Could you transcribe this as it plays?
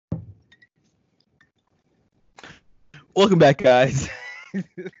Welcome back, guys.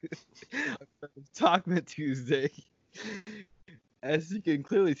 Talkman Tuesday. As you can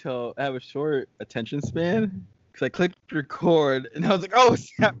clearly tell, I have a short attention span because I clicked record and I was like, "Oh,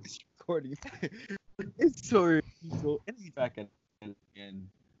 snap, it's recording." It's so usual. And he's back again.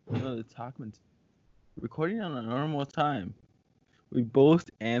 The Talkman recording on a normal time. We both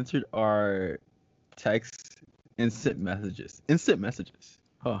answered our text instant messages.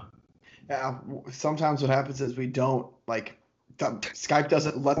 Huh. Yeah, sometimes what happens is we don't Skype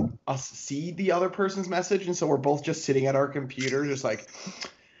doesn't let us see the other person's message, and so we're both just sitting at our computer, just like,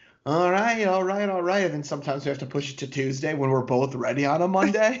 all right, and then sometimes we have to push it to Tuesday when we're both ready on a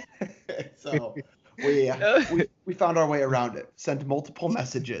Monday. So we found our way around it. Sent multiple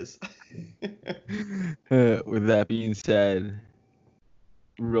messages. With that being said,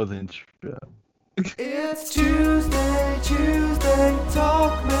 roll the intro. It's Tuesday,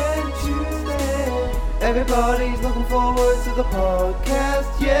 Talkman Tuesday. Everybody's looking forward to the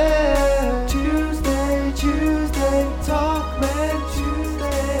podcast, yeah. Tuesday, Talkman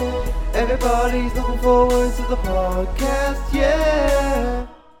Tuesday. Everybody's looking forward to the podcast, yeah.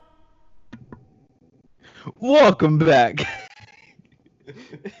 Welcome back. I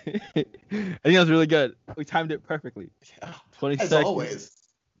think that was really good. We timed it perfectly. Yeah, 20 as seconds. always.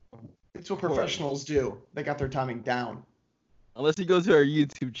 It's what professionals do. They got their timing down. Unless you go to our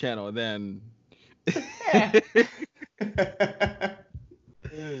YouTube channel, then.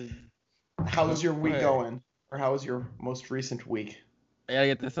 How's your week going? Or how was your most recent week? I gotta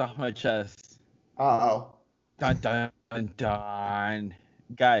get this off my chest. Uh-oh. Dun dun dun dun.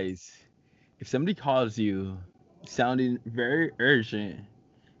 Guys, if somebody calls you sounding very urgent,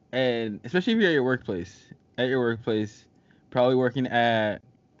 and especially if you're at your workplace, probably working at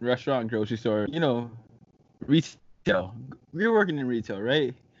restaurant, grocery store, retail. You're working in retail,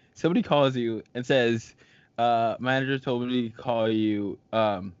 right? Somebody calls you and says, manager told me to call you,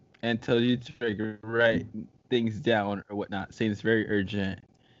 and tell you to write things down or whatnot, saying it's very urgent.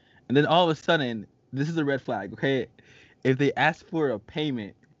 And then all of a sudden, this is a red flag, okay? If they ask for a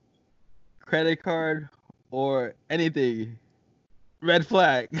payment, credit card, or anything, red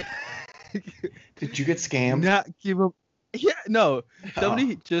flag. Did you get scammed? Not give up. Yeah, no.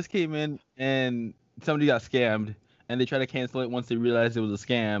 Somebody just came in and somebody got scammed, and they tried to cancel it once they realized it was a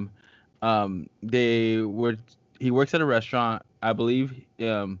scam. He works at a restaurant, I believe.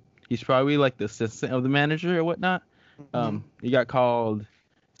 He's probably like the assistant of the manager or whatnot. He got called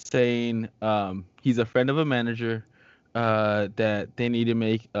saying he's a friend of a manager, that they need to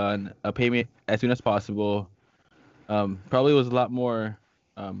make a payment as soon as possible. Probably was a lot more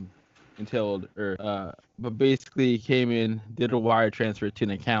entailed, but basically he came in, did a wire transfer to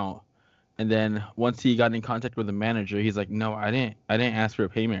an account, and then once he got in contact with the manager, he's like, "No, I didn't ask for a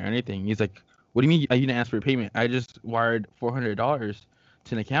payment or anything." He's like, "What do you mean you didn't ask for a payment? I just wired $400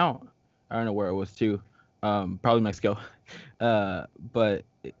 to an account." I don't know where it was to, probably Mexico. But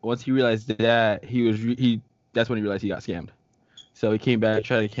once he realized that, that's when he realized he got scammed. So he came back,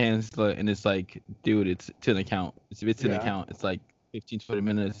 tried to cancel it, and it's like, dude, it's to an account. It's an account. It's like 15, 20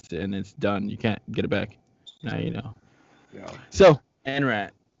 minutes, and it's done. You can't get it back. Now you know. Yeah. So, NRAT.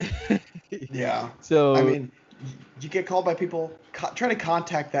 Yeah. So, I mean, you get called by people. Try to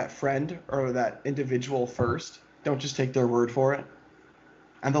contact that friend or that individual first. Don't just take their word for it.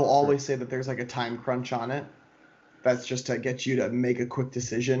 And they'll always say that there's like a time crunch on it. That's just to get you to make a quick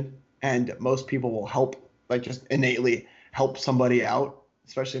decision. And most people will help, like just innately help somebody out,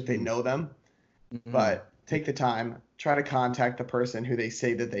 especially if they know them. mm-hmm. But take the time. Try to contact the person who they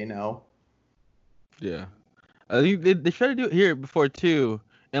say that they know. Yeah. I think they tried to do it here before too.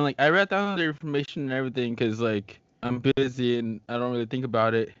 And like I wrote down their information and everything because like I'm busy and I don't really think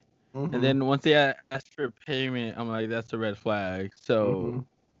about it. Mm-hmm. And then once they ask for payment, I'm like, that's a red flag. So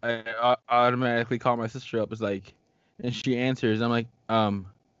I automatically call my sister up. It's like, and she answers. I'm like,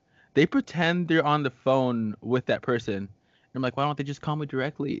 they pretend they're on the phone with that person. And I'm like, why don't they just call me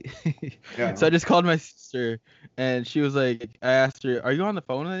directly? Yeah. So I just called my sister, and she was like, I asked her, are you on the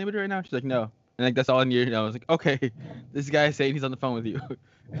phone with anybody right now? She's like, no. And like that's all I need to know. I was like, okay, this guy's saying he's on the phone with you,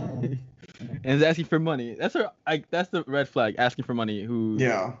 and he's asking for money. That's the red flag, asking for money. Who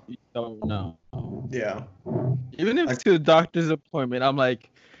Yeah. you don't know. Yeah. Even if it's to a doctor's appointment, I'm like,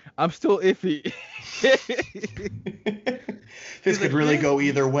 I'm still iffy. This could really go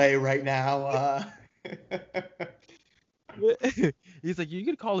either way right now. He's like, you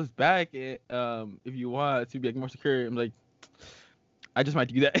could call us back if you want to be like more secure. I'm like, I just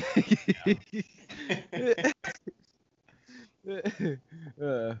might do that.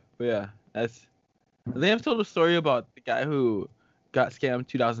 But yeah, that's. I think I've told a story about the guy who got scammed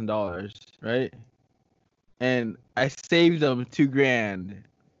 $2,000, right? and I saved them $2,000.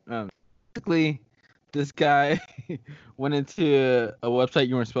 Basically, this guy went into a website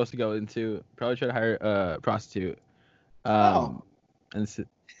you weren't supposed to go into. Probably tried to hire a prostitute. And so,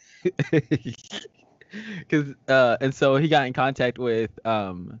 and so he got in contact with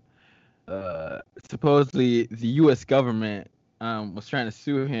supposedly the U.S. government was trying to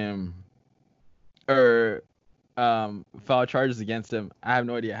sue him or file charges against him. I have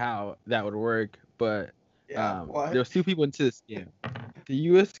no idea how that would work, but there was two people into this scam. The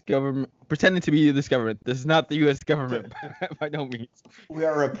U.S. government pretending to be this government. This is not the U.S. government by no means. We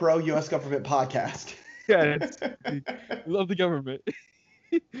are a pro U.S. government podcast. Yeah, we love the government.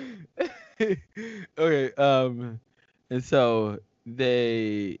 Okay, and so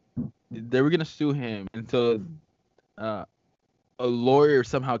they were gonna sue him until a lawyer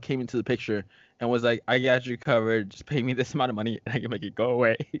somehow came into the picture and was like, I got you covered, just pay me this amount of money and I can make it go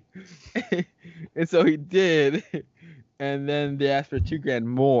away. And so he did, and then they asked for $2,000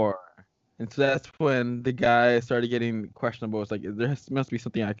 more. And so that's when the guy started getting questionable. It's like, must be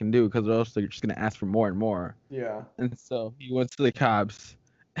something I can do, because else they're just gonna ask for more and more. Yeah. And so he went to the cops.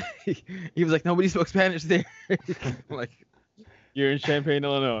 He was like, nobody spoke Spanish there. I'm like, you're in Champaign,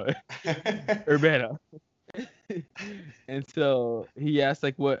 Illinois. Urbana. And so he asked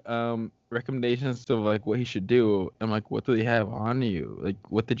like what recommendations of like what he should do. I'm like, what do they have on you? Like,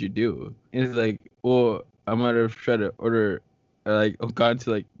 what did you do? And he's like, well, I might have tried to order like gone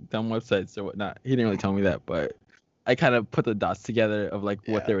to like dumb websites or whatnot. He didn't really tell me that, but I kind of put the dots together of like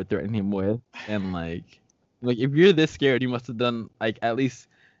what they were threatening him with. And like if you're this scared, you must have done like at least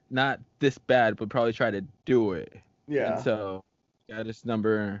not this bad, but probably try to do it. Yeah. And so got his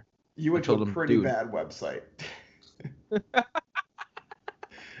number. You went to a pretty bad website.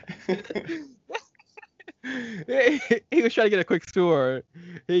 He was trying to get a quick store.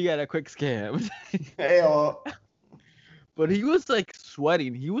 He got a quick scam. But he was like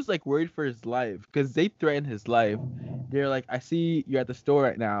sweating. He was like worried for his life because they threatened his life. They're like, I see you're at the store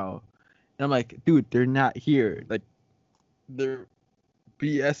right now. And I'm like, dude, they're not here. Like, they're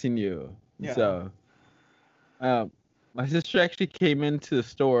BSing you. Yeah. So, my sister actually came into the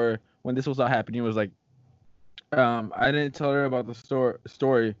store when this was all happening. Was like, I didn't tell her about the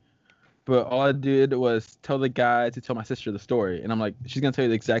story, but all I did was tell the guy to tell my sister the story. And I'm like, she's gonna tell you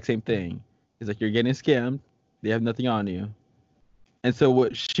the exact same thing. He's like, you're getting scammed. They have nothing on you. And so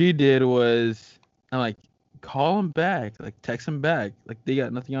what she did was, I'm like, call them back, like text them back, like they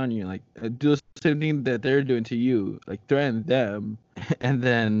got nothing on you, like do the same thing that they're doing to you, like threaten them. And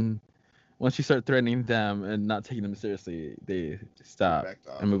then once you start threatening them and not taking them seriously, they stop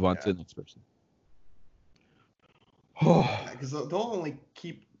and move on to the next person. Because they'll only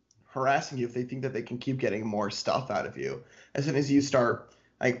keep harassing you if they think that they can keep getting more stuff out of you. As soon as you start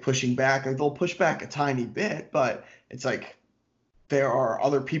like pushing back, like they'll push back a tiny bit, but it's like there are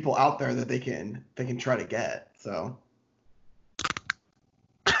other people out there that they can try to get. So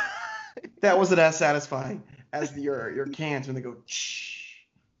that wasn't as satisfying as your cans when they go shh.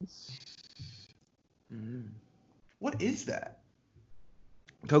 What is that?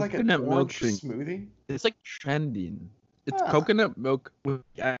 Coconut milk smoothie? It's like trending. It's coconut milk with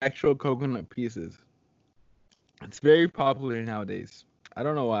actual coconut pieces. It's very popular nowadays. I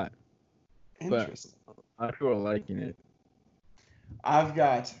don't know why. Interesting. But a lot of people are liking it. I've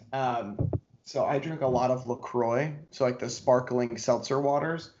got so I drink a lot of LaCroix, so like the sparkling seltzer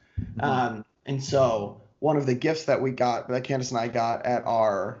waters. And so one of the gifts that Candace and I got at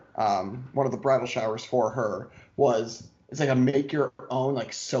our one of the bridal showers for her was it's like a make your own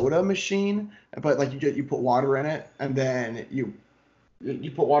like soda machine, but like you put water in it, and then you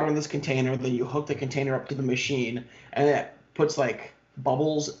put water in this container, then you hook the container up to the machine, and it puts like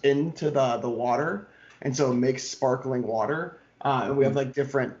bubbles into the water, and so it makes sparkling water. And we have like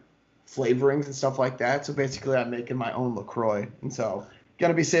different flavorings and stuff like that. So basically, I'm making my own LaCroix, and so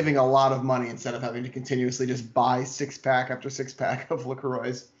gonna be saving a lot of money instead of having to continuously just buy 6-pack after 6-pack of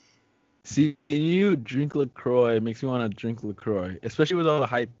LaCroix. See, you drink LaCroix makes me want to drink LaCroix, especially with all the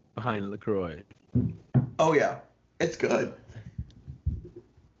hype behind LaCroix. Oh yeah, it's good.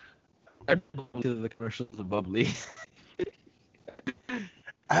 I believe the commercials are bubbly.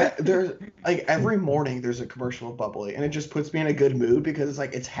 There's like every morning there's a commercial of bubbly, and it just puts me in a good mood because it's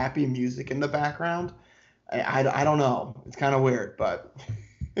like it's happy music in the background. I don't know. It's kind of weird, but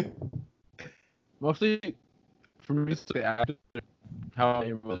mostly for me, it's like after how I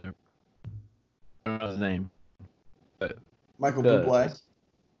don't know his name, but Michael Bublé.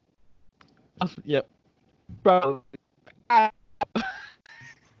 Yep. Probably.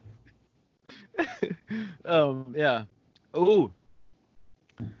 Yeah. Oh.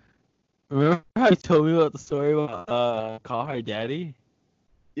 Remember how you told me about the story about Call Her Daddy?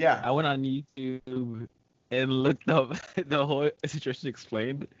 Yeah. I went on YouTube and looked up the whole situation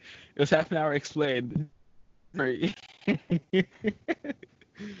explained. It was half an hour explained. Right.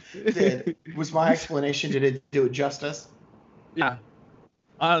 Was my explanation, did it do it justice? Yeah.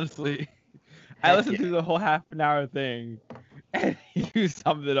 Honestly. I Heck listened yeah. to the whole half an hour thing, and you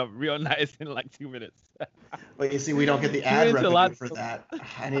summed it up real nice in like 2 minutes. But you see, we don't get the 2 ad minutes a revenue lot. for that.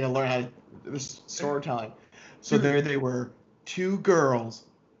 I need to learn how to this storytelling. So there they were, two girls.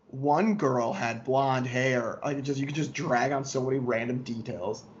 One girl had blonde hair. Like you could just drag on so many random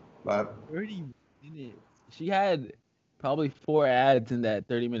details. But 30 minutes. She had probably 4 ads in that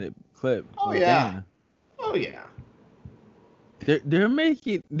 30-minute clip. Oh, Like, yeah. damn. oh yeah, They're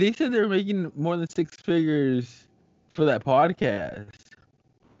making. They said they're making more than 6 figures for that podcast.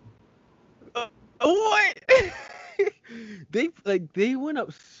 What? they went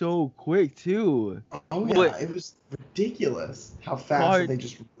up so quick too. oh yeah, What? it was ridiculous how fast Hard. they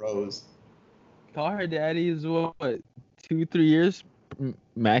just rose. Call Her Daddy is what 2-3 years,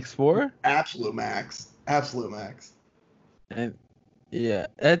 max 4. Absolute max. And yeah,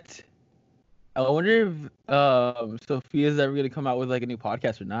 that's. I wonder if Sophia's ever gonna come out with like a new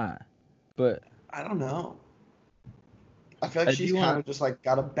podcast or not. But I don't know. I feel I like she's do kind wanna- of just like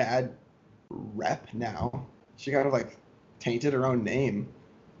got a bad rep now. She kind of like tainted her own name.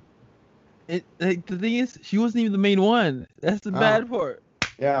 the thing is, she wasn't even the main one. That's the Oh. bad part.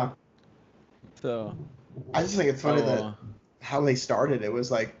 Yeah, So. I just think it's funny that how they started. It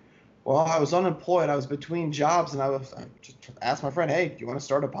was like, well, I was unemployed. I was between jobs, and I just asked my friend, "Hey, do you want to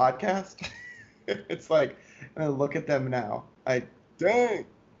start a podcast?" It's like, and then look at them now. Dang.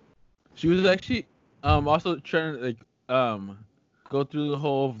 She was actually also trying to go through the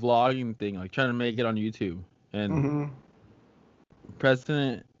whole vlogging thing, like trying to make it on YouTube. And Mm-hmm.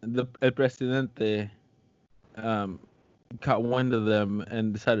 El Presidente caught wind of them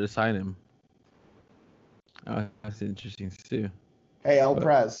and decided to sign him. That's interesting too. Hey, El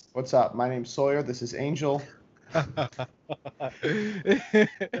Prez, what's up? My name's Sawyer. This is Angel.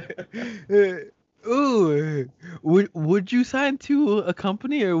 Ooh, would you sign to a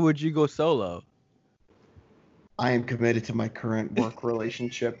company or would you go solo? I am committed to my current work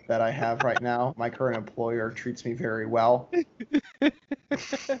relationship that I have right now. My current employer treats me very well. Because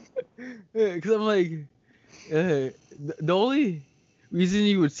I'm like, the only reason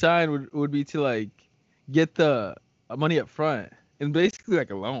you would sign would be to like get the money up front and basically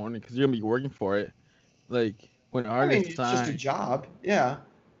like a loan because you're gonna be working for it. Like when I mean, artists it's just a sign, job. Yeah.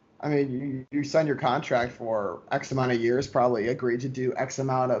 I mean, you sign your contract for X amount of years, probably agreed to do X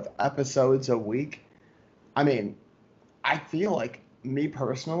amount of episodes a week. I mean, I feel like me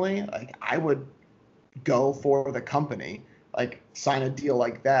personally, like I would go for the company, like sign a deal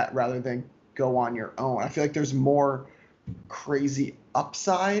like that rather than go on your own. I feel like there's more crazy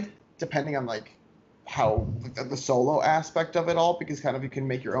upside depending on like how the solo aspect of it all, because kind of you can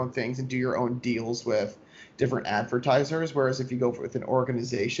make your own things and do your own deals with different advertisers, whereas if you go with an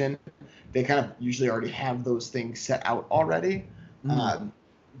organization, they kind of usually already have those things set out already.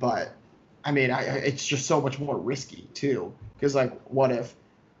 But I mean, it's just so much more risky too, because like what if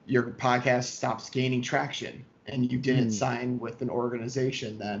your podcast stops gaining traction and you didn't sign with an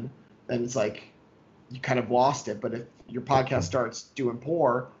organization, then it's like you kind of lost it. But if your podcast starts doing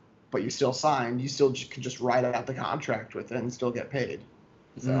poor but you still signed, you still can just write out the contract with it and still get paid.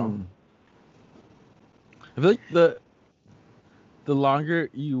 So I feel like the longer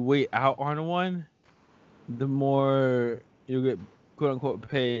you wait out on one, the more you get quote unquote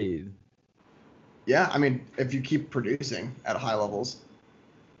paid. yeah, I mean, if you keep producing at high levels.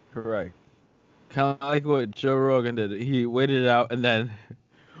 Correct. Kind of like what Joe Rogan did. He waited it out and then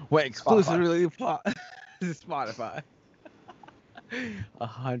went exclusively to Spotify.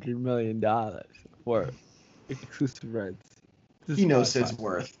 $100 million for exclusive rights. He knows his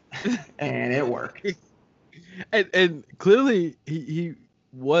worth, and it worked. And clearly he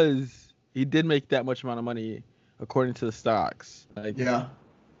did make that much amount of money according to the stocks. Like Yeah.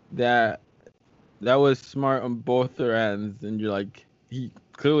 that was smart on both their ends, and you're like he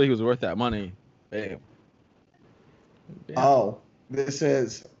was worth that money. Bam. Oh, this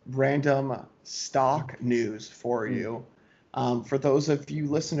is random stock news for you. For those of you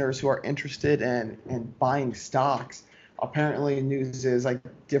listeners who are interested in buying stocks, apparently news is like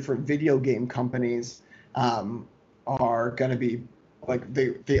different video game companies are going to be like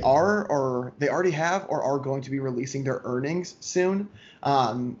they already have or are going to be releasing their earnings soon,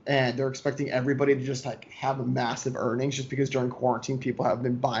 and they're expecting everybody to just like have a massive earnings just because during quarantine people have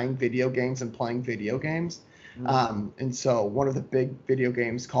been buying video games and playing video games. And so one of the big video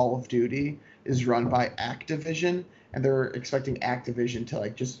games, Call of Duty, is run by Activision, and they're expecting Activision to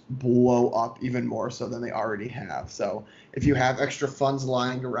like just blow up even more so than they already have. So if you have extra funds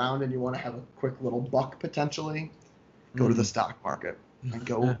lying around and you want to have a quick little buck potentially, go to the stock market and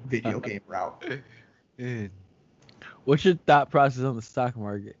go video game route. What's your thought process on the stock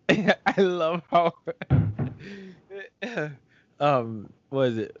market? I love how what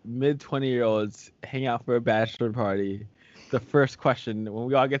is it? Mid-20-year-olds hang out for a bachelor party. The first question when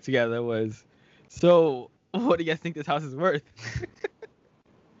we all get together was, so what do you guys think this house is worth?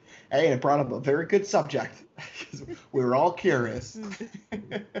 Hey, it brought up a very good subject. We were all curious.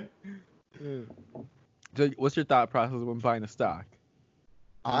 So what's your thought process when buying a stock?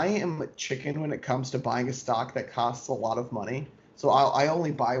 I am a chicken when it comes to buying a stock that costs a lot of money. So I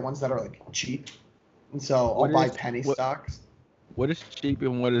only buy ones that are like cheap. And so I'll buy penny stocks. What is cheap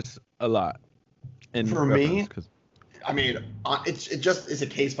and what is a lot? For me, I mean, it just is a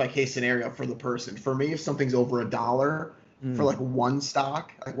case by case scenario for the person. For me, if something's over $1 for like one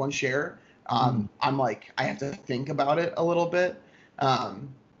stock, like one share, I'm like, I have to think about it a little bit.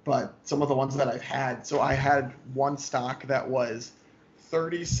 But some of the ones that I've had, so I had one stock that was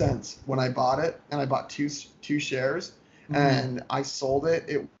 30 cents when I bought it, and I bought two shares, and I sold it.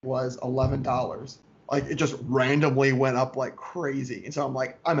 It was $11. Like it just randomly went up like crazy, and so I'm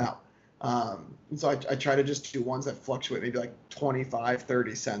like, I'm out. And so I try to just do ones that fluctuate, maybe like 25,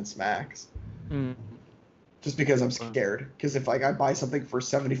 30 cents max. Just because I'm scared. Because if like I buy something for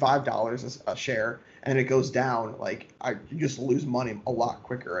 $75 a share and it goes down, like you just lose money a lot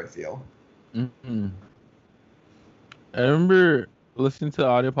quicker, I feel. I remember listening to the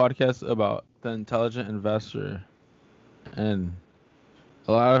audio podcast about The Intelligent Investor, and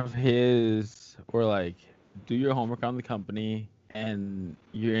a lot of his were like, do your homework on the company and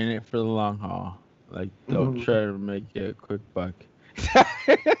you're in it for the long haul. Like, don't try to make a quick buck.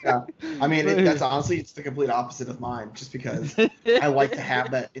 Yeah, I mean, that's honestly, it's the complete opposite of mine, just because I like to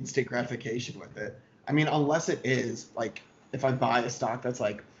have that instant gratification with it. I mean, unless it is like, if I buy a stock that's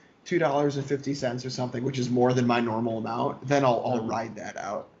like $2.50 or something, which is more than my normal amount, then I'll ride that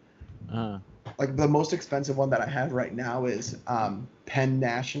out. Like the most expensive one that I have right now is Penn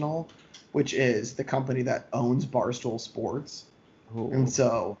National, which is the company that owns Barstool Sports. And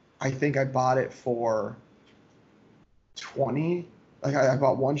so I think I bought it for $20. Like I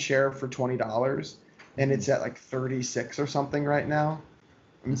bought one share for $20, and it's at like 36 or something right now.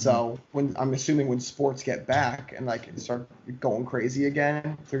 And so I'm assuming when sports get back and like start going crazy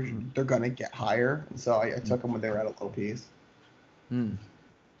again, they're gonna get higher. And so I took them when they were at a low piece. I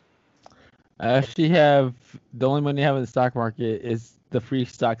actually have the only money I have in the stock market is the free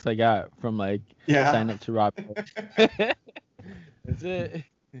stocks I got from like sign up to Robinhood. That's it.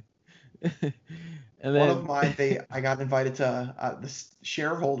 And then, one of mine, I got invited to the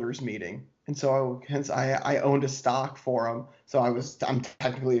shareholders meeting, and so I owned a stock for them. So I'm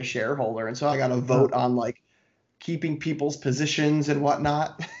technically a shareholder, and so I got to vote on like keeping people's positions and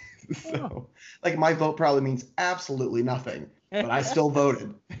whatnot. So like my vote probably means absolutely nothing, but I still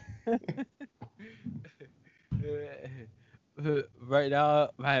voted. Right now,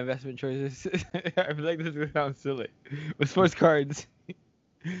 my investment choices, I feel like this is gonna sound silly, with sports cards.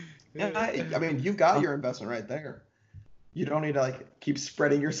 Yeah, I mean, you've got your investment right there. You don't need to like keep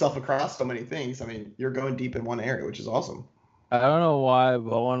spreading yourself across so many things. I mean, you're going deep in one area, which is awesome. I don't know why,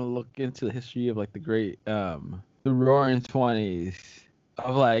 but I want to look into the history of like the great, the Roaring '20s,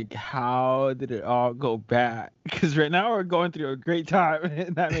 of like how did it all go back? Because right now we're going through a great time,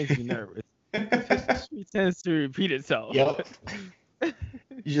 and that makes me nervous. History tends to repeat itself. Yep. You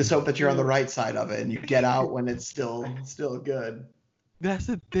just hope that you're on the right side of it and you get out when it's still good. That's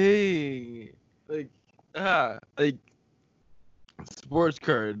the thing. Like sports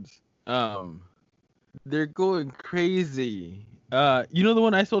cards. They're going crazy. You know the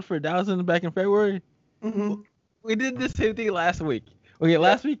one I sold for $1,000 back in February? We did the same thing last week. Okay,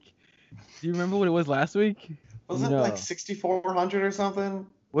 last week. Do you remember what it was last week? Wasn't it like 6,400 or something?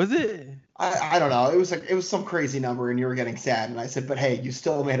 Was it? I don't know. It was some crazy number, and you were getting sad. And I said, but hey, you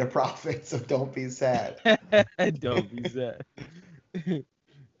still made a profit, so don't be sad. Don't be sad.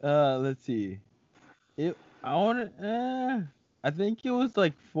 Let's see. I think it was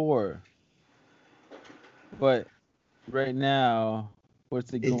like 4. But right now,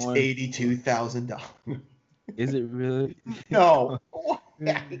 what's it going? It's $82,000. Is it really? No.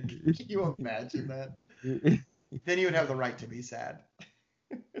 Can you imagine that? Then you would have the right to be sad.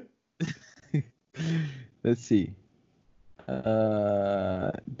 Let's see.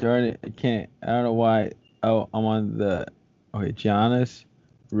 Darn it, I can't. I don't know why. Oh, I'm on the. Okay, Giannis,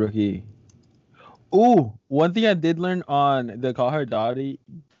 rookie. Ooh, one thing I did learn on the Call Her Daddy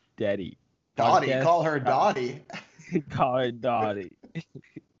Dottie, podcast. call her Dottie. Call Her Daddy.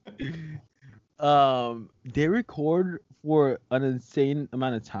 They record for an insane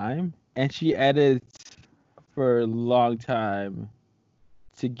amount of time, and she edits for a long time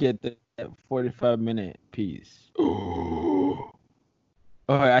to get that 45-minute piece.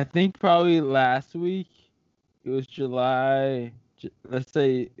 Okay, I think probably last week it was let's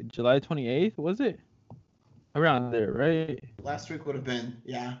say July 28th, was it? Around there, right? Last week would have been,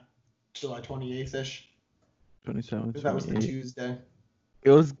 yeah, July 28th ish. 27, That was the 28. Tuesday.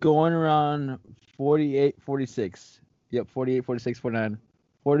 It was going around 48, 46. Yep, 48, 46, 49.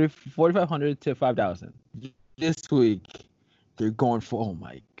 4,500 to 5,000. This week, they're going for, oh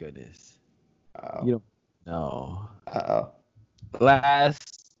my goodness. You don't know.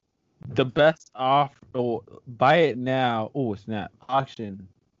 The best offer, buy it now. Oh, snap. Auction.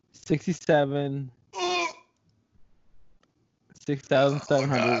 67,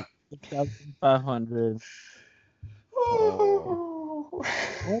 6,700, 6,500.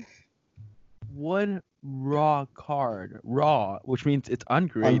 One raw card. Raw, which means it's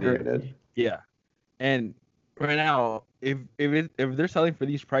ungraded. Ungraded. Yeah. And right now, if they're selling for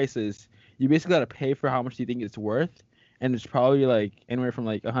these prices, you basically gotta pay for how much you think it's worth, and it's probably like anywhere from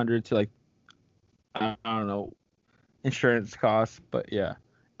like 100 to like I don't know insurance costs, but yeah,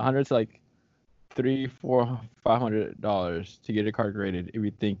 100 to like $300, $400, $500 to get a card graded if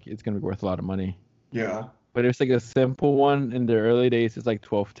you think it's gonna be worth a lot of money. Yeah. But if it's like a simple one in the early days, it's like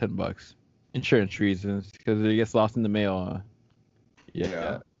 $12-$10. Insurance reasons, because it gets lost in the mail.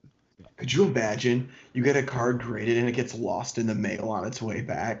 Yeah. Could you imagine you get a card graded and it gets lost in the mail on its way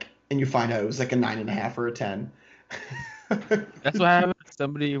back, and you find out it was like a 9.5 or a 10? That's what happened to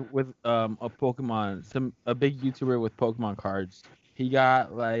somebody with a Pokemon, a big YouTuber with Pokemon cards. He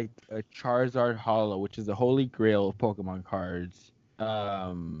got like a Charizard Holo, which is the holy grail of Pokemon cards.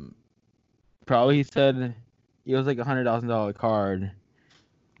 Probably he said it was like $100,000 card.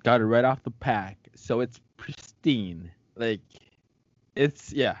 Got it right off the pack, so it's pristine. Like,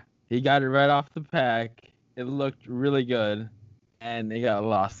 he got it right off the pack. It looked really good, and it got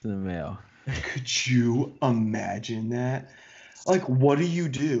lost in the mail. Could you imagine that? Like, what do you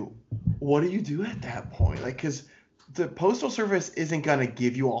do? What do you do at that point? Like, because the Postal Service isn't gonna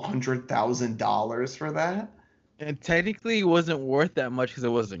give you $100,000 for that. And technically, it wasn't worth that much because it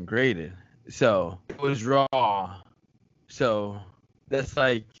wasn't graded. So it was raw. So that's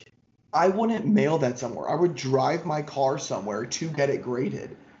like, I wouldn't mail that somewhere. I would drive my car somewhere to get it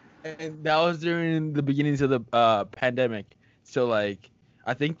graded. and that was during the beginnings of the pandemic. So like,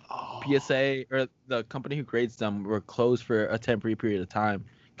 I think PSA or the company who grades them were closed for a temporary period of time.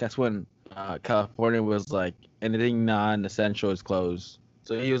 That's when California was like, anything non-essential is closed.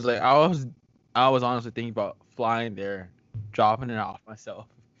 So he was like, I was honestly thinking about flying there, dropping it off myself.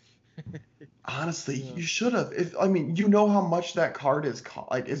 Honestly, you should have. You know how much that card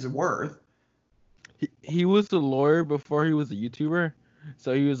is worth. He was a lawyer before he was a YouTuber,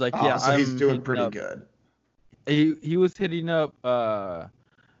 so he was like, yeah, so he's doing pretty up. good. He was hitting up I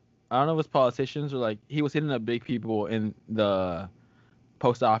don't know if it's politicians or like he was hitting up big people in the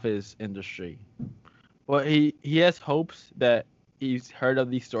post office industry. Well, he has hopes that he's heard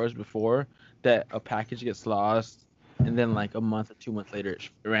of these stories before, that a package gets lost and then like a month or 2 months later it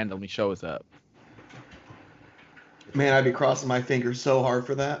randomly shows up. Man, I'd be crossing my fingers so hard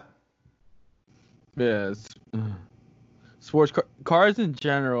for that. Yes. Sports cars in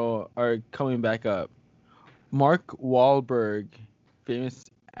general are coming back up. Mark Wahlberg, famous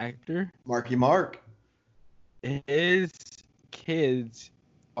actor, Marky Mark. his kids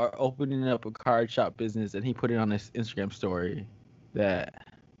are opening up a card shop business, and he put it on his Instagram story that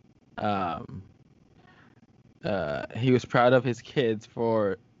he was proud of his kids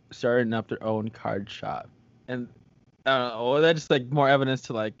for starting up their own card shop. And I don't know, that's just like more evidence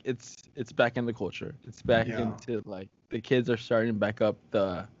to like it's back in the culture. It's back into like the kids are starting back up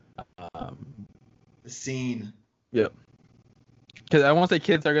the scene. Yep. Because I won't say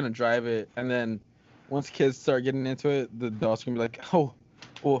kids are gonna drive it, and then once kids start getting into it, the adults are gonna be like, oh,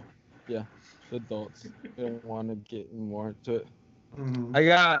 yeah, the adults don't want to get more into it. Mm-hmm. I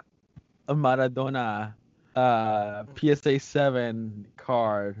got a Maradona PSA 7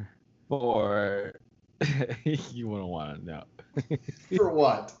 card for you wouldn't want to know. For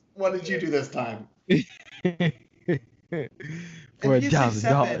what? What did you do this time? For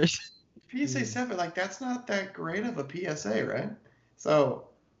 $1,000. PSA 7, like, that's not that great of a PSA, right? So,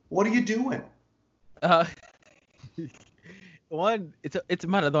 what are you doing? One, it's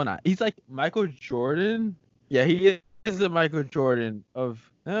Maradona. He's like Michael Jordan. Yeah, he is a Michael Jordan of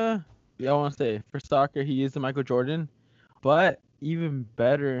I want to say for soccer, he is the Michael Jordan, but even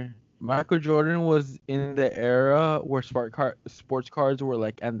better, Michael Jordan was in the era where sports cards were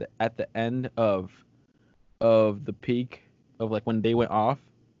like at the end of the peak of like when they went off,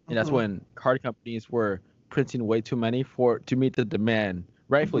 and that's Mhm. when card companies were printing way too many to meet the demand,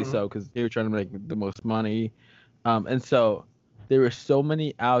 rightfully Mhm. so, because they were trying to make the most money, and so there were so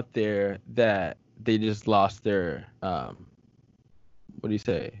many out there that they just lost their what do you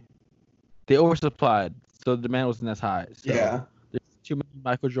say? They oversupplied, so the demand wasn't as high. So Yeah. there's too many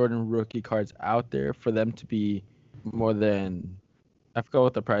Michael Jordan rookie cards out there for them to be more than I forgot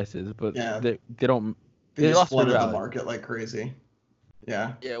what the price is, but Yeah. they don't They they just lost their flooded the value. market like crazy.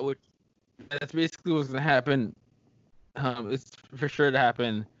 Yeah. Yeah, which that's basically what's gonna happen. It's for sure to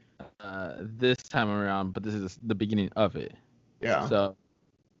happen this time around, but this is the beginning of it. Yeah. So,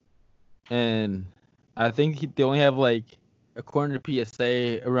 and I think they only have like, according to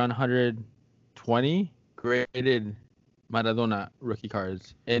PSA, around 120 graded Maradona rookie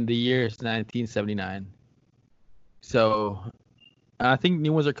cards, and the year is 1979. So I think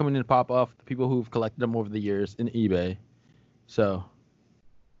new ones are coming in to pop off. The people who've collected them over the years in eBay. So,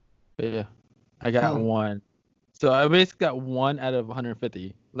 but yeah, I got Hmm. one. So I basically got one out of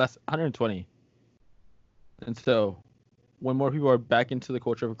 150, less 120. And so when more people are back into the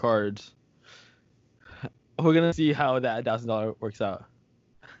culture of cards, we're gonna see how that $1,000 works out.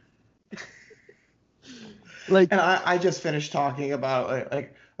 Like, And I just finished talking about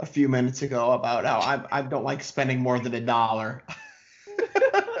like a few minutes ago about how I don't like spending more than $1.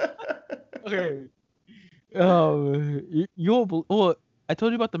 okay, well, I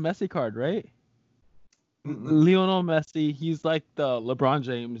told you about the Messi card, right? Mm-mm. Lionel Messi, he's like the LeBron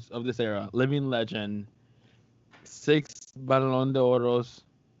James of this era, living legend. 6 Ballon d'Oros.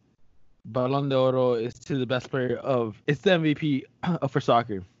 Ballon d'Oro is to the best player it's the MVP for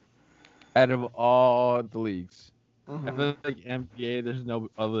soccer out of all the leagues. I Mhm. feel like NBA, there's no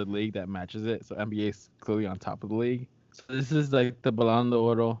other league that matches it, so NBA is clearly on top of the league. So this is like the Ballon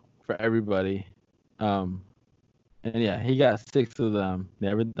d'Oro for everybody. And yeah, he got 6 of them,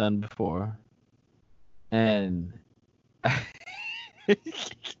 never done before. And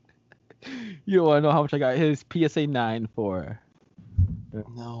you want to know how much I got his PSA 9 for?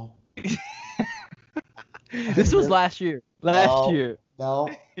 No. This was last year. Last No. year. No.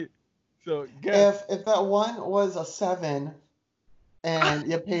 So guess. If that one was a 7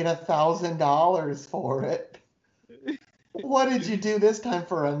 and you paid $1,000 for it, what did you do this time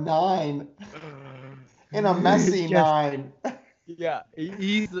for a 9 and a messy Guess. 9? Yeah,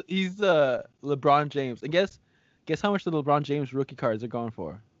 he's LeBron James. And guess how much the LeBron James rookie cards are going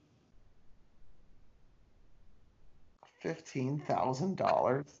for?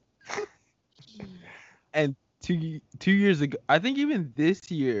 $15,000. And 2 years ago, I think even this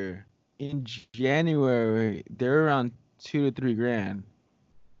year in January, they're around 2 to 3 grand.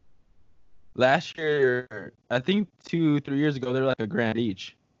 Last year, I think 2 3 years ago, they're like a grand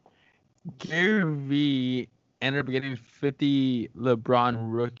each. Gary V ended up getting 50 LeBron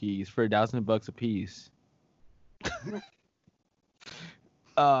rookies for $1,000 a piece.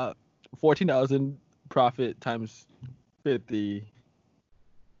 14,000 profit times 50.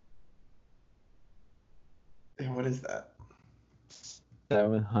 And what is that?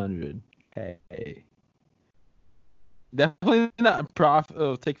 700K. Definitely not profit.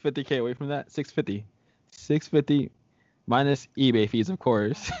 Oh, take 50K away from that. 650. 650 minus eBay fees, of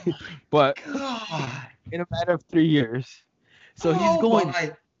course. But God. in a matter of 3 years. So Oh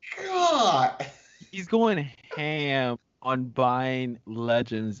my God. he's going ham on buying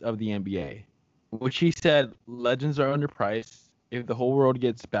legends of the NBA, which he said legends are underpriced. If the whole world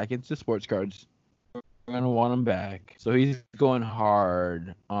gets back into sports cards, we're gonna want them back. So he's going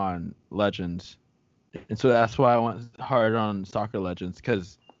hard on legends, and so that's why I went hard on soccer legends,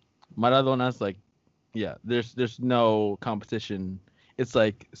 because Maradona's like, yeah, there's no competition. It's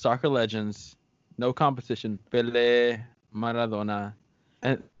like soccer legends, no competition. Pele, Maradona,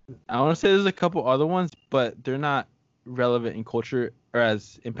 and I want to say there's a couple other ones, but they're not relevant in culture or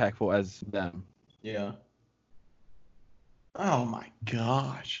as impactful as them. Yeah. Oh my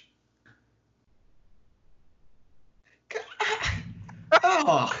gosh.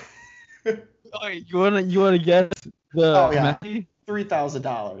 Oh. Oh, you wanna guess the Oh, yeah. Messi?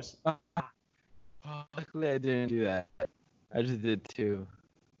 $3,000. Oh, luckily I didn't do that. I just did 2.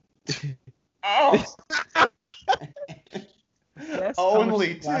 Oh. Guess how much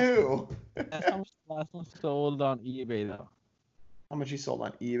Only the last- 2. That's how much the last one sold on eBay though. How much you sold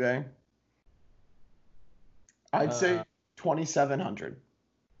on eBay? I'd say 2,700.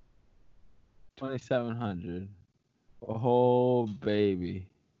 2,700. Oh baby.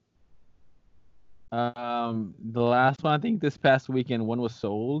 The last one, I think this past weekend, one was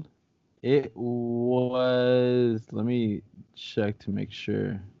sold. It was. Let me check to make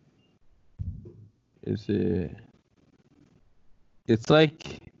sure. Is it? It's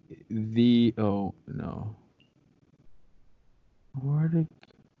like the. Oh no. Where'd it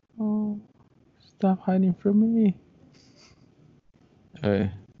go? Stop hiding from me.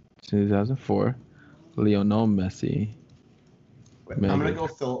 Okay, 2004. Lionel Messi. Wait, I'm gonna go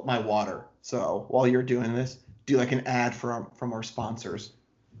fill up my water. So while you're doing this, do like an ad from our sponsors.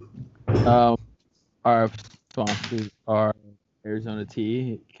 Our sponsors are Arizona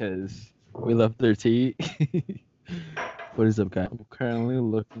Tea because we love their tea. What is up, guys? I'm currently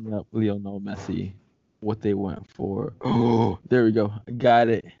looking up Lionel Messi, what they went for. Oh, there we go. I got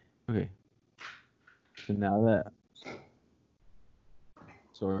it. Okay. So now that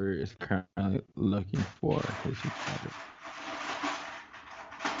Sawyer is currently looking for his product.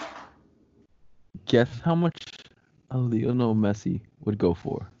 Guess how much a Lionel Messi would go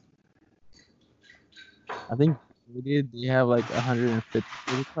for? I think they have like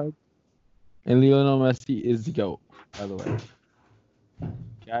 150 cards. And Lionel Messi is the GOAT, by the way.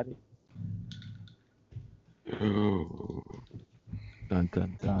 Got it. Dun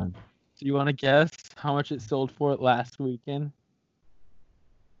dun dun. So you want to guess how much it sold for last weekend?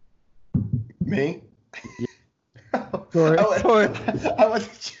 Me? Yeah. Sorry. I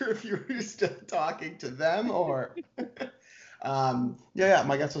wasn't sure if you were still talking to them or. Yeah.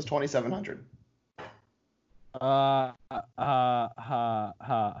 My guess was 2,700.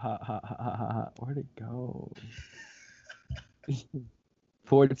 Where'd it go?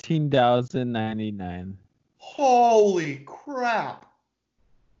 14,099. Holy crap!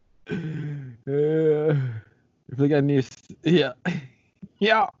 If we got news, yeah.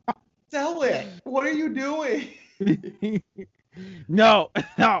 Sell it. What are you doing? No.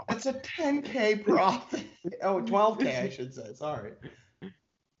 It's a 10K profit. Oh, 12K, I should say. Sorry.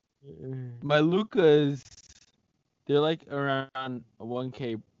 My Lucas, they're like around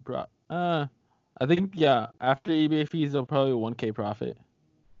 1K I think after eBay fees, they'll probably 1K profit.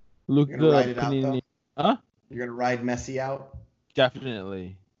 You're gonna ride it out, though? Huh? You're gonna ride Messi out?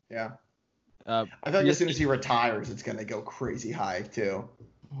 Definitely. Yeah. I feel like as soon as he retires, it's gonna go crazy high too.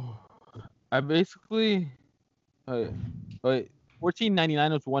 I basically, wait,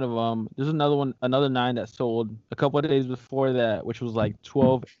 14.99 was one of them. There's another 9 that sold a couple of days before that, which was like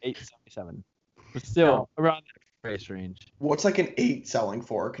 12,877. But still around that price range. What's like an 8 selling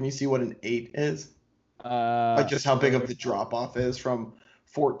for? Can you see what an 8 is? Like just how big of the drop off is from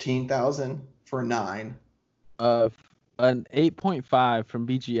 14,000 for a 9. An 8.5 from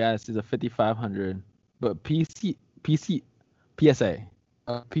BGS is a 5,500, but PSA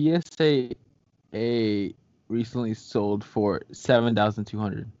recently sold for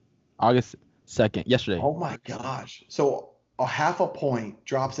 7,200. August 2nd, yesterday. Oh my gosh! So a half a point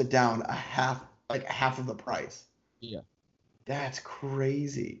drops it down half of the price. Yeah, that's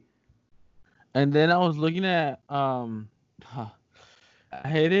crazy. And then I was looking at I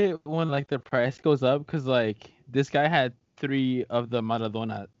hate it when like the price goes up because like this guy had 3 of the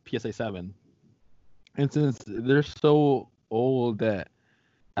Maradona PSA 7, and since they're so old that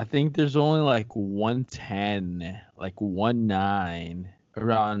I think there's only like 110, like 19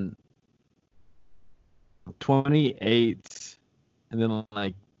 around 28, and then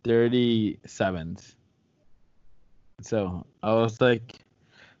like 37s. So I was like,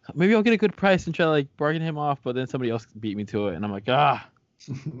 maybe I'll get a good price and try to like bargain him off, but then somebody else beat me to it, and I'm like,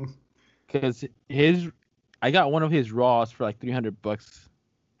 because I got one of his raws for like $300,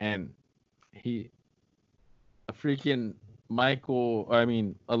 and a freaking a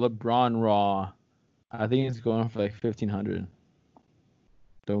LeBron raw, I think it's going for like 1,500.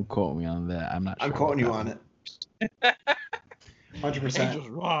 Don't quote me on that. I'm not sure. I'm quoting you on it. 100%.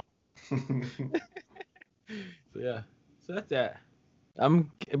 Raw. So that's that. I'm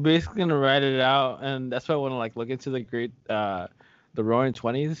basically gonna write it out, and that's why I want to like look into the Roaring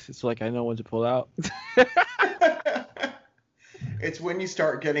 20s. So like I know when to pull out. It's when you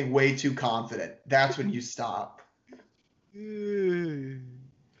start getting way too confident. That's when you stop.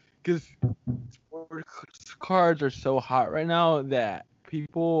 Because cards are so hot right now that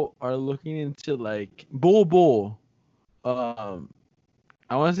people are looking into like Bull. I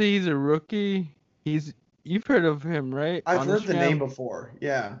want to say he's a rookie. You've heard of him, right? I've heard the name before.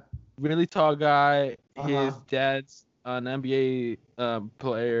 Yeah. Really tall guy. His dad's an NBA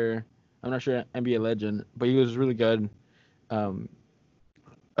player. I'm not sure NBA legend, but he was really good. And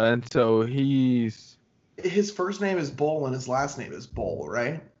so his first name is Bull and his last name is Bull,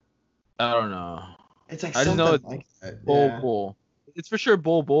 right? I don't know. It's like I just something know it's like that. Bull. It's for sure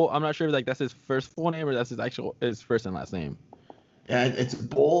Bull. I'm not sure if like that's his first full name or that's his first and last name. Yeah, it's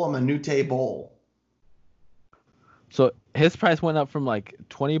Bull Amanute Bull. So his price went up from like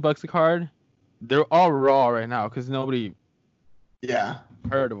 $20 a card. They're all raw right now because nobody Yeah.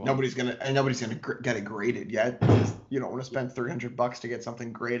 heard of them. Nobody's gonna get it graded yet. Because you don't want to spend $300 to get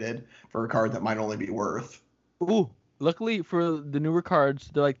something graded for a card that might only be worth. Ooh, luckily for the newer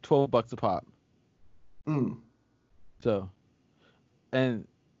cards, they're like $12 a pop. Mm. So, and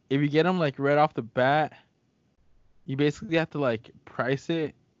if you get them like right off the bat, you basically have to like price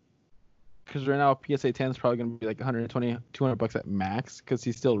it. Because right now PSA 10 is probably gonna be like $120, $200 at max. Because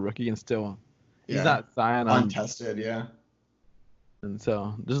he's still a rookie and still he's not signed on. Untested, yeah. And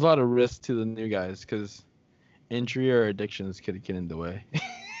so there's a lot of risk to the new guys because injury or addictions could get in the way.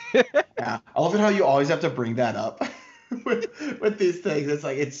 Yeah, I love it how you always have to bring that up with these things. It's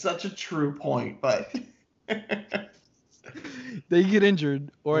like it's such a true point, but They get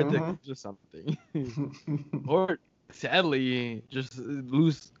injured or Mhm. addicted to something, or sadly just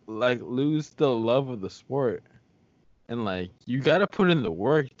lose the love of the sport. And like you gotta put in the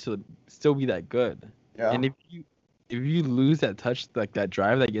work to still be that good. yeah. And if you lose that touch, like that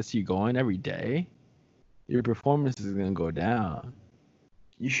drive that gets you going every day, your performance is gonna go down.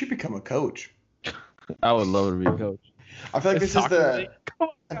 You should become a coach. I would love to be a coach. I feel like this is the Come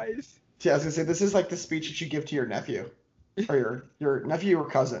on, guys. yeah. I was gonna say this is like the speech that you give to your nephew, or your nephew or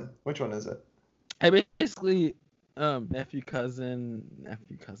cousin. Which one is it? I basically nephew, cousin,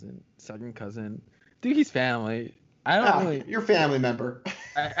 second cousin. Dude, he's family. I don't really. Your family member.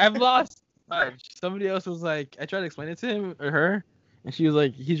 I've lost touch. Somebody else was like, I tried to explain it to him or her, and she was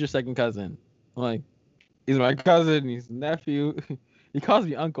like, he's your second cousin. I'm like, he's my cousin. He's nephew. He calls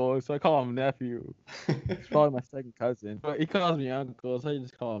me uncle, so I call him nephew. He's probably my second cousin, but he calls me uncle, so I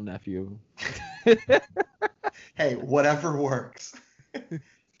just call him nephew. Hey, whatever works.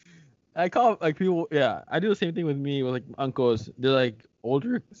 I call like people. Yeah, I do the same thing with me with like uncles. They're like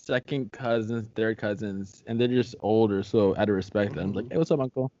older second cousins, third cousins, and they're just older, so out of respect, I'm like, hey, what's up,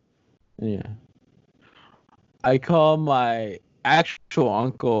 uncle? And yeah. I call my actual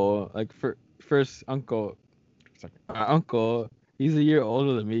uncle like first uncle. My uncle. He's a year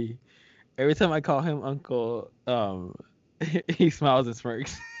older than me. Every time I call him uncle, he smiles and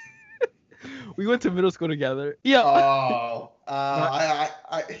smirks. We went to middle school together. Yeah. Oh,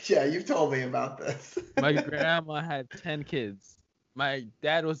 yeah, you've told me about this. My grandma had 10 kids. My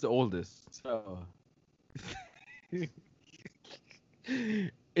dad was the oldest. So in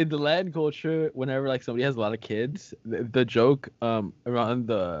the Latin culture, whenever like somebody has a lot of kids, the joke around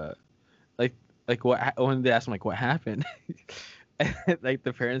the like what when they ask them like what happened, like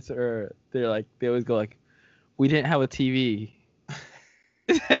the parents they always go like, we didn't have a TV.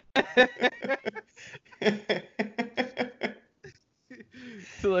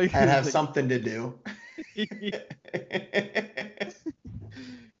 So like And have like, something to do.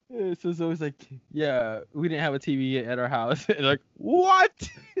 So it's always like, yeah, we didn't have a TV at our house. And like, what?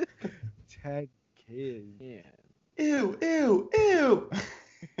 10 kids. Man. Ew, ew, ew.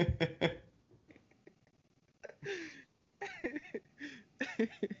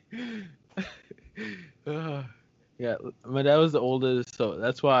 Yeah, my dad was the oldest, so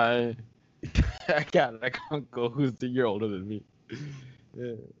that's why I got an uncle who's a year older than me.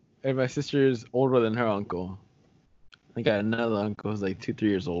 Yeah. And my sister is older than her uncle. I got another uncle who's like 2-3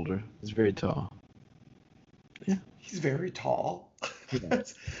 years older. He's very tall. Yeah. He's very tall. Yeah.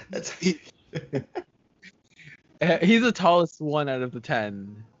 That's He's the tallest one out of the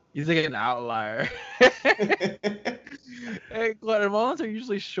 10. He's like an outlier. Hey, Guatemalans are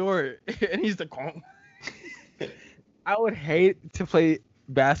usually short, and he's the. I would hate to play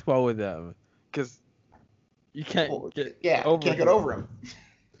basketball with them because you can't get over him.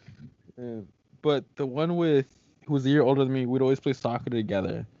 Yeah. But the one who was a year older than me, we'd always play soccer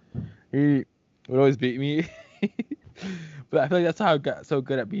together. He would always beat me. But I feel like that's how I got so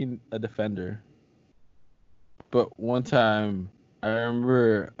good at being a defender. But one time, I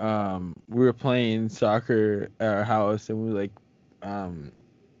remember we were playing soccer at our house, and we were like, I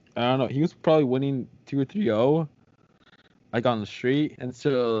don't know, he was probably winning 2 or 3-0, like on the street, and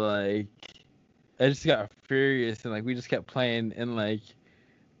so like I just got furious, and like we just kept playing, and like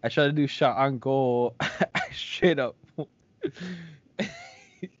I tried to do shot on goal, I straight up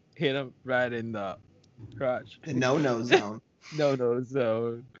hit him right in the crotch. The no-no zone. No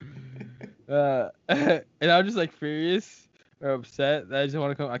zone. And I was just like furious or upset that I just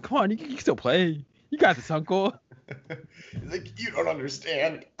want to come. Like, come on, you can still play. You got this, uncle. He's like, you don't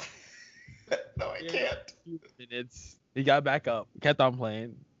understand. No, I can't. 2 minutes. He got back up, kept on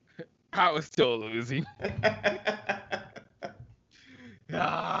playing. I was still losing.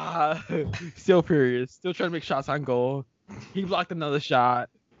 Ah, still furious. Still trying to make shots on goal. He blocked another shot,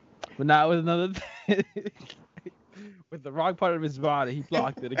 but not with another. With the wrong part of his body, he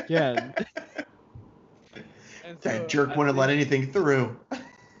blocked it again. And That so jerk I wouldn't let think- anything through.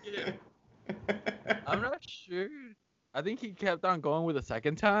 Yeah. I'm not sure. I think he kept on going with the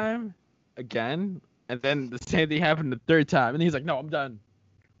second time again, and then the same thing happened the third time, and he's like, "No, I'm done.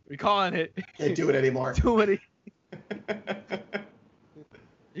 We're calling it." Can't do it anymore. Too many.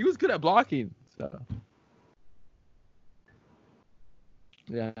 He was good at blocking, so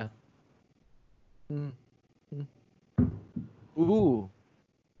yeah. Ooh,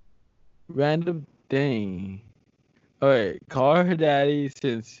 random thing. All right, call her daddy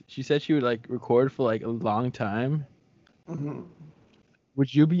since she said she would like record for like a long time. Mhm.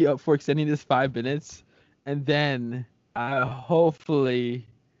 Would you be up for extending this 5 minutes? And then hopefully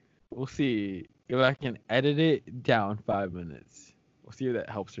we'll see if I can edit it down 5 minutes. We'll see if that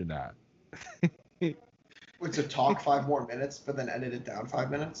helps or not. Wait, so talk 5 more minutes, but then edit it down 5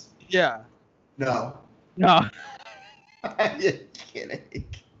 minutes? Yeah. No. No. You're kidding.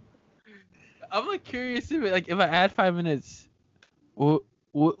 I'm like curious if I add 5 minutes,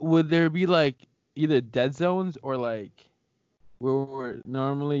 would there be like either dead zones or like where we're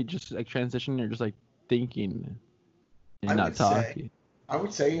normally just like transitioning or just like thinking and I not would say- talking? I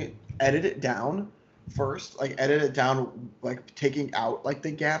would say edit it down first, like edit it down, like taking out like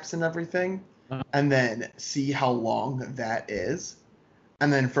the gaps and everything, Uh-huh. and then see how long that is,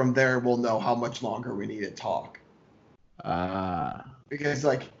 and then from there we'll know how much longer we need to talk. Because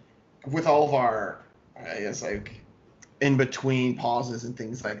like with all of our, I guess like in between pauses and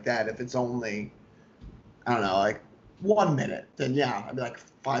things like that, if it's only, I don't know, like 1 minute, then yeah, I'd be like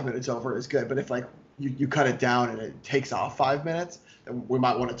 5 minutes over is good. But if like you cut it down and it takes off 5 minutes, then we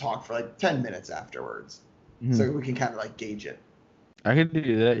might want to talk for like 10 minutes afterwards, so we can kind of like gauge it. I could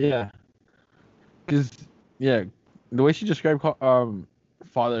do that, yeah. Cause yeah, the way she described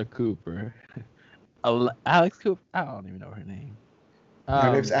Father Cooper, Alex Cooper, I don't even know her name.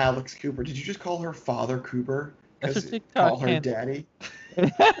 Her name's Alex Cooper. Did you just call her Father Cooper? That's a 'Cause TikTok call her handle. daddy.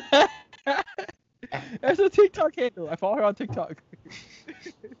 That's a TikTok handle. I follow her on TikTok.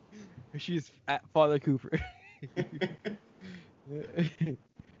 She's at Father Cooper. I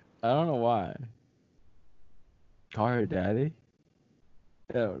don't know why. Call her daddy?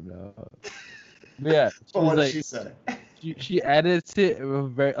 I don't know. But yeah, she But was what did like, she say? she edits it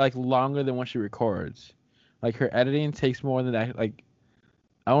very like longer than what she records. Like her editing takes more than that. Like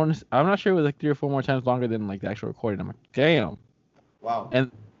I'm not sure it was like 3 or 4 more times longer than like the actual recording. I'm like, damn. Wow.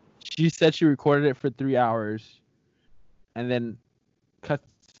 And she said she recorded it for 3 hours, and then cuts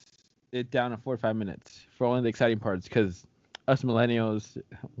it down to 45 minutes for only the exciting parts, because us millennials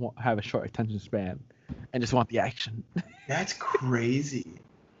have a short attention span and just want the action. That's crazy.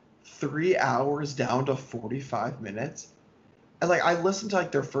 3 hours down to 45 minutes. And like I listened to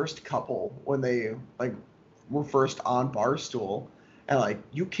like their first couple when they like were first on Barstool, and like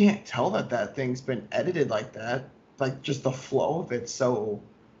you can't tell that thing's been edited like that. Like just the flow of it's so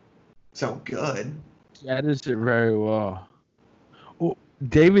good. She edits it very well. Oh,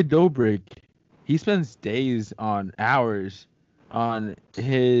 David Dobrik, he spends days on hours on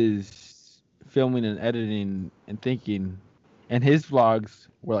his filming and editing and thinking, and his vlogs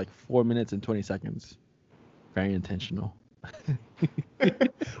were like 4 minutes and 20 seconds. Very intentional.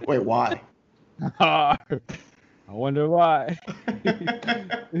 Wait, why? I wonder why.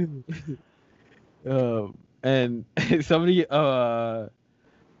 And somebody, a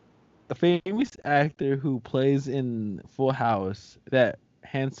famous actor who plays in Full House, that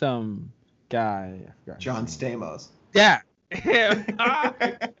handsome guy. I forgot his John name. Stamos. Yeah.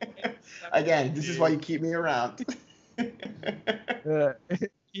 Again, this is why you keep me around.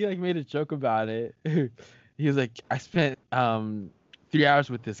 He like made a joke about it. He was like, I spent 3 hours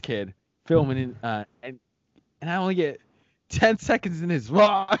with this kid filming it, and I only get 10 seconds in his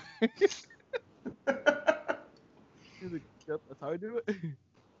vlog. He's like, yep, that's how I do it.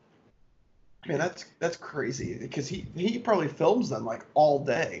 Man, that's crazy because he probably films them like all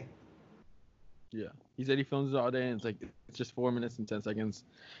day. Yeah, he said he films it all day, and it's just 4 minutes and 10 seconds,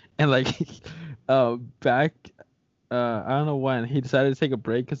 and like, back, I don't know when he decided to take a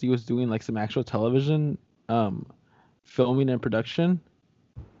break because he was doing like some actual television, filming and production,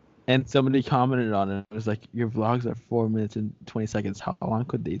 and somebody commented on it. It was like, your vlogs are 4 minutes and 20 seconds. How long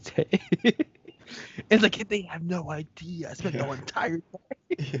could they take? It's like they have no idea. I spent the entire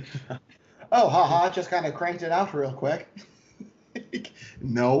day. Oh, haha, just kind of cranked it out real quick.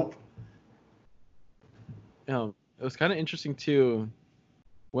 Nope. It was kind of interesting too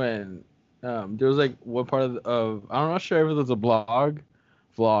when there was like one part of I'm not sure if it was a blog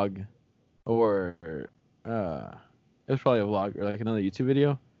vlog, or it was probably a vlog or like another YouTube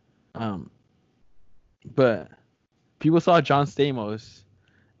video. But people saw John Stamos,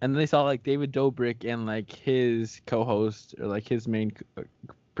 and then they saw like David Dobrik and like his co-host or like his main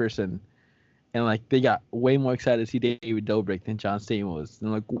person, and like they got way more excited to see David Dobrik than John Stamos. And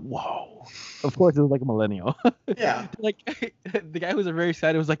they're like, whoa! Of course, it was like a millennial. Yeah. Like the guy who was very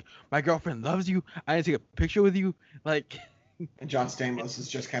excited was like, my girlfriend loves you. I need to take a picture with you. Like. And John Stamos is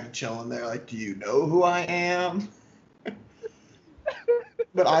just kind of chilling there, like, do you know who I am?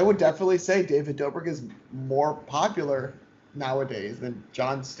 But I would definitely say David Dobrik is more popular nowadays than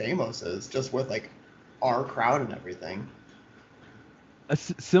John Stamos is, just with like our crowd and everything. A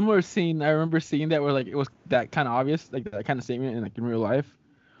similar scene, I remember seeing that where like it was that kind of obvious, like that kind of statement in like in real life.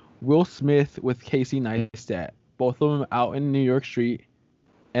 Will Smith with Casey Neistat, both of them out in New York Street,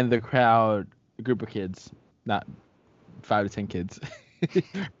 and the crowd, a group of kids, not 5 to 10 kids,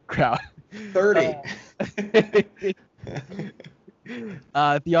 crowd. 30.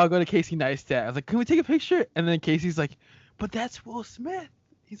 They all go to Casey Neistat. I was like, can we take a picture? And then Casey's like, but that's Will Smith.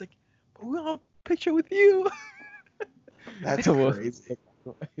 He's like, but we want a picture with you. That's crazy. He's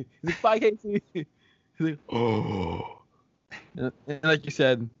like, bye, Casey. He's like, oh. And like you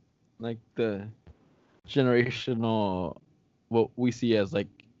said, like the generational, what we see as like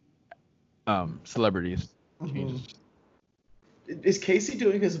celebrities. Mm-hmm. Is Casey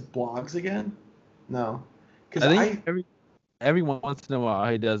doing his blogs again? No. I think every once in a while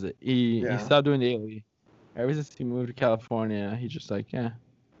he does it. He stopped doing daily. Ever since he moved to California, he's just like, yeah.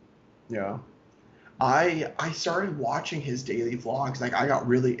 Yeah. I started watching his daily vlogs. Like, I got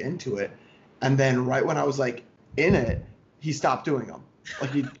really into it. And then right when I was, like, in it, he stopped doing them.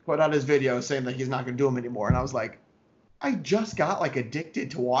 Like, he put out his video saying that he's not going to do them anymore. And I was like, I just got, like,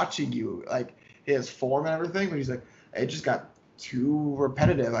 addicted to watching you. Like, his form and everything. But he's like, it just got too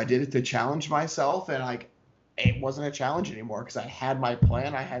repetitive. I did it to challenge myself. And, like, it wasn't a challenge anymore because I had my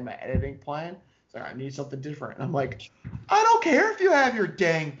plan. I had my editing plan. So I need something different. And I'm like, I don't care if you have your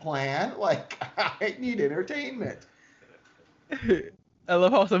dang plan. Like, I need entertainment. I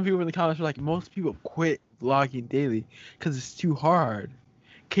love how some people in the comments are like, most people quit vlogging daily because it's too hard.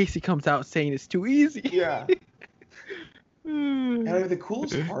 Casey comes out saying it's too easy. Yeah. And I mean, the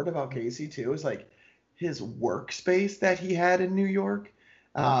coolest part about Casey, too, is like his workspace that he had in New York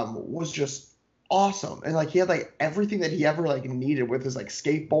was just awesome. And like he had like everything that he ever like needed with his like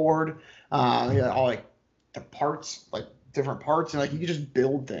skateboard, he had all like the parts, like different parts, and like he could just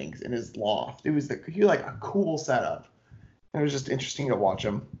build things in his loft. He had like a cool setup. It was just interesting to watch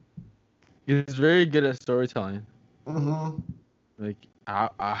him. He's very good at storytelling. Mm-hmm. Like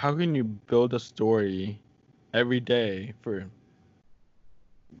how can you build a story every day for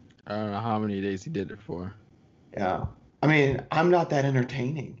I don't know how many days he did it for. Yeah. I mean, I'm not that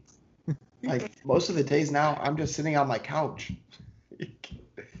entertaining. Like, most of the days now, I'm just sitting on my couch.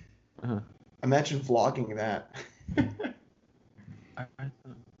 Imagine vlogging that.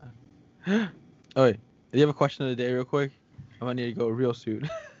 Oh, wait. Do you have a question of the day real quick? I might need to go real soon.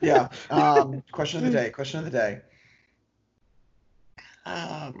 Yeah. Question of the day.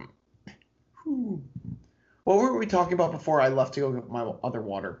 What were we talking about before I left to go get my other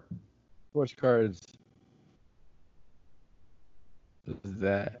water? Sports cards. What is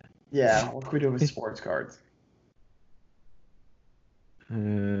that? Yeah, what can we do with sports cards?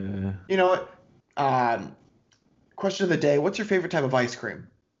 You know what? Question of the day. What's your favorite type of ice cream?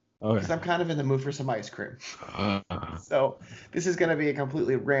 Okay. Because I'm kind of in the mood for some ice cream. So this is going to be a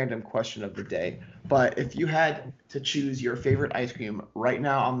completely random question of the day. But if you had to choose your favorite ice cream right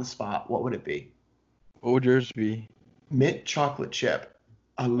now on the spot, what would it be? What would yours be? Mint chocolate chip.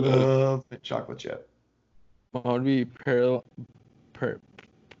 I love mint chocolate chip. What would be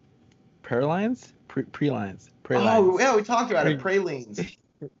Pralines? Pralines. Oh, yeah, we talked about it. Pralines.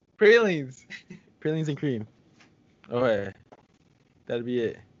 Pralines and cream. Okay. That'd be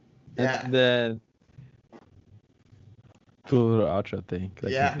it. Yeah. And then do a little outro thing.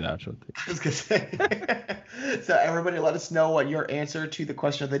 Yeah. The outro thing. I was gonna say. So everybody, let us know what your answer to the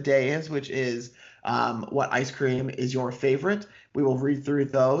question of the day is, which is what ice cream is your favorite. We will read through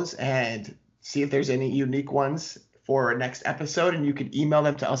those and see if there's any unique ones for our next episode, and you can email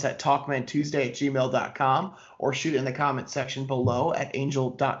them to us at talkmantuesday@gmail.com or shoot it in the comment section below at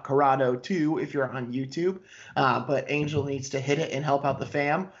angel.corrado2 if you're on YouTube. But Angel needs to hit it and help out the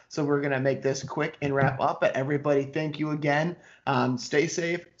fam, so we're going to make this quick and wrap up. But everybody, thank you again. Stay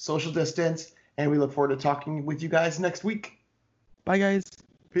safe, social distance, and we look forward to talking with you guys next week. Bye, guys.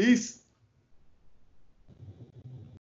 Peace.